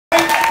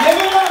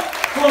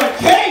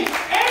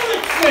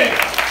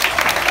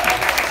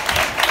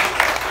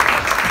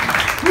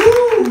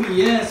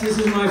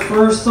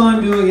first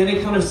time doing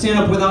any kind of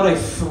stand-up without a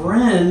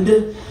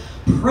friend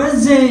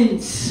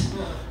present,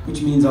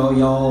 which means all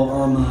y'all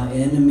are my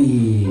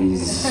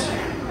enemies.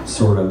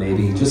 Sort of,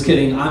 maybe. Just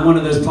kidding. I'm one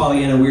of those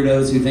Pollyanna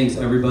weirdos who thinks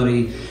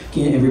everybody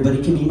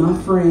can be my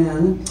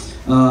friend.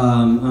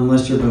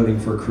 Unless you're voting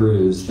for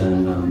Cruz,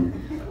 then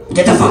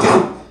get the fuck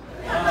out!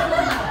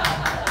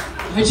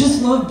 I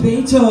just love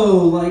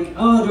Beto. Like,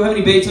 oh, do I have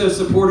any Beto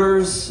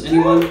supporters?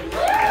 Anyone?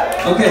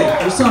 Okay,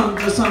 there's some,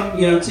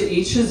 you know, to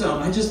each his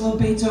own. I just love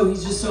Beto.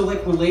 He's just so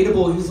like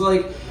relatable. He's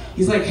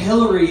like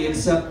Hillary,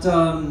 except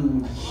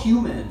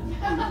human.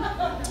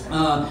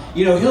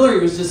 You know, Hillary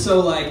was just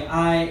so like,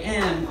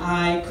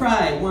 I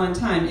cried one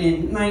time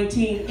in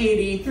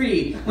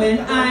 1983 when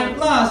I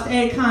lost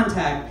a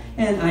contact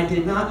and I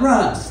did not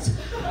rust.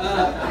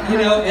 You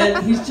know,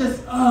 and he's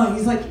just,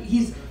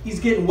 he's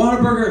getting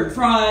Whataburger and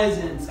fries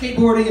and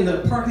skateboarding in the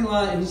parking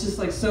lot, and he's just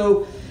like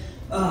so,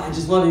 I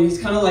just love him. He's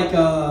kind of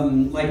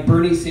like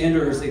Bernie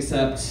Sanders,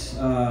 except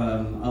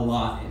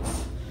alive.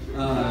 You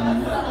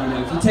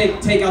know, if you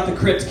take out the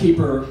Crypt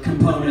Keeper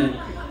component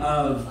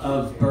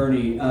of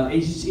Bernie,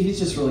 he's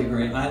just really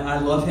great. I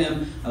love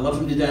him. I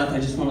love him to death. I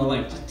just want to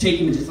like take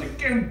him and just like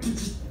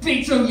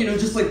beat him, you know,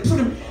 just like put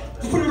him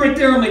right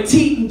there on my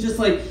teeth and just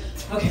like.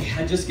 Okay,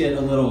 I get a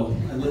little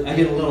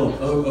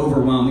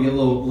overwhelmed. I get a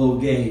little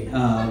gay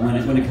when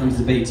it comes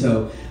to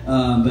Beto,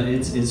 but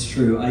it's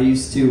true. I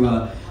used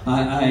to,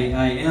 I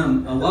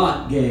am a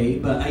lot gay,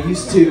 but I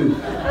used to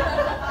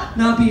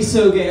not be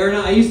so gay, or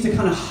no, I used to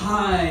kind of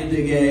hide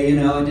the gay. You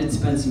know, I did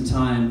spend some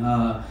time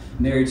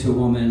married to a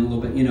woman a little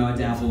bit. You know, I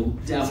dabbled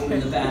in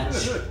the vag a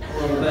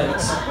little bit,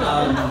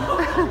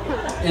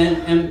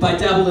 and by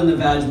dabbled in the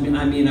vag,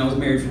 I mean I was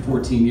married for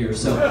 14 years,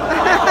 so.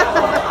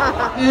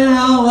 You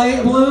know,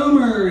 late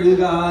bloomer, you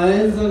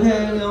guys.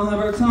 Okay, we don't have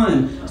our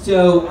time.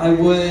 So I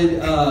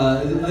would,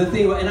 the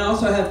thing, and I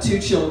also have 2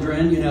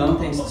 children. You know,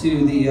 thanks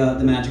to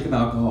the magic of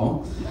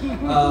alcohol.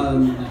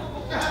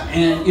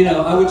 And you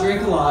know, I would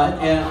drink a lot,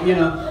 and you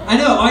know, I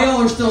know all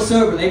y'all are still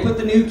sober. They put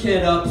the new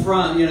kid up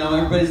front. You know,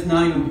 everybody's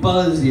not even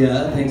buzzed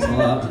yet. Thanks a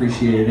lot,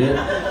 appreciate it.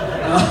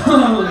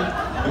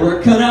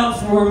 Work cut out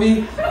for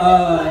me.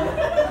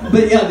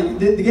 But yeah,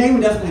 the gay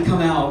would definitely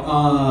come out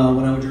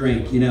when I would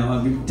drink. You know,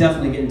 I would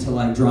definitely get into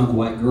like drunk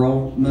white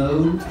girl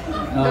mode.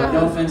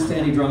 No offense to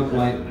any drunk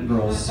white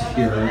girls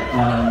here.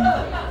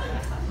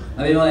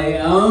 I'd be like,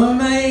 oh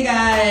my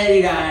god,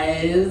 you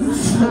guys,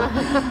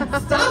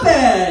 stop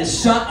it,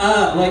 shut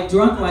up. Like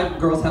drunk white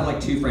girls have like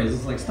 2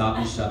 phrases, like stop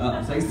and shut up.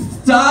 It's like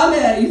stop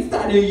it,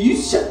 you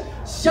shut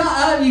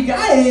up, you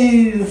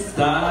guys,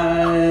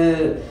 stop.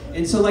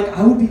 And so like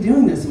I would be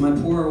doing this, and my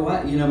poor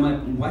wife, you know, my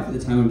wife at the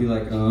time would be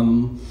like,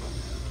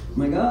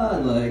 my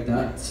God, like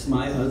that's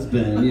my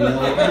husband, you know,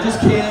 like I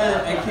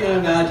can't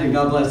imagine,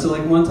 God bless. So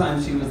like one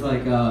time she was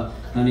like,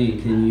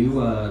 honey, can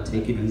you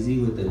take it easy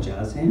with the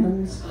jazz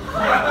hands?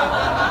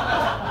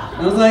 I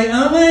was like,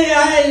 oh my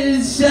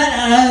God, shut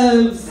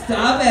up,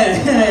 stop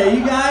it.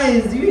 You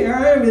guys, do you hear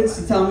her? And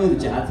she's telling me with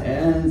the jazz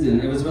hands,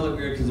 and it was really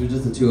weird because it was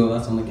just the 2 of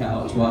us on the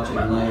couch watching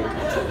like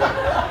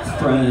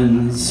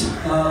Friends.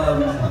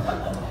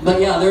 But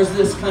yeah, there's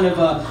this kind of,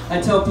 I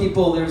tell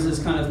people there's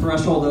this kind of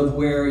threshold of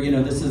where, you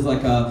know, this is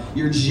like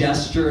your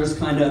gestures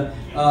kind of,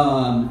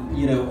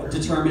 you know,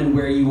 determine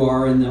where you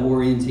are in the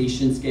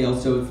orientation scale.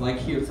 So it's like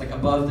here, it's like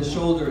above the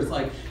shoulder, it's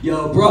like,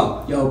 yo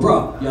bro, yo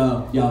bro,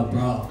 yo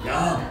bro,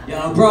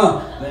 yo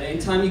bro. But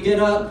anytime you get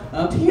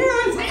up here,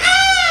 it's like, ah!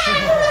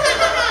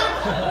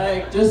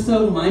 Like, just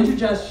so mind your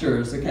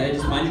gestures, okay?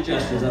 Just mind your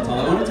gestures, that's all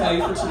I want to tell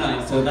you for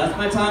tonight. So that's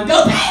my time,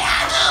 go Peter!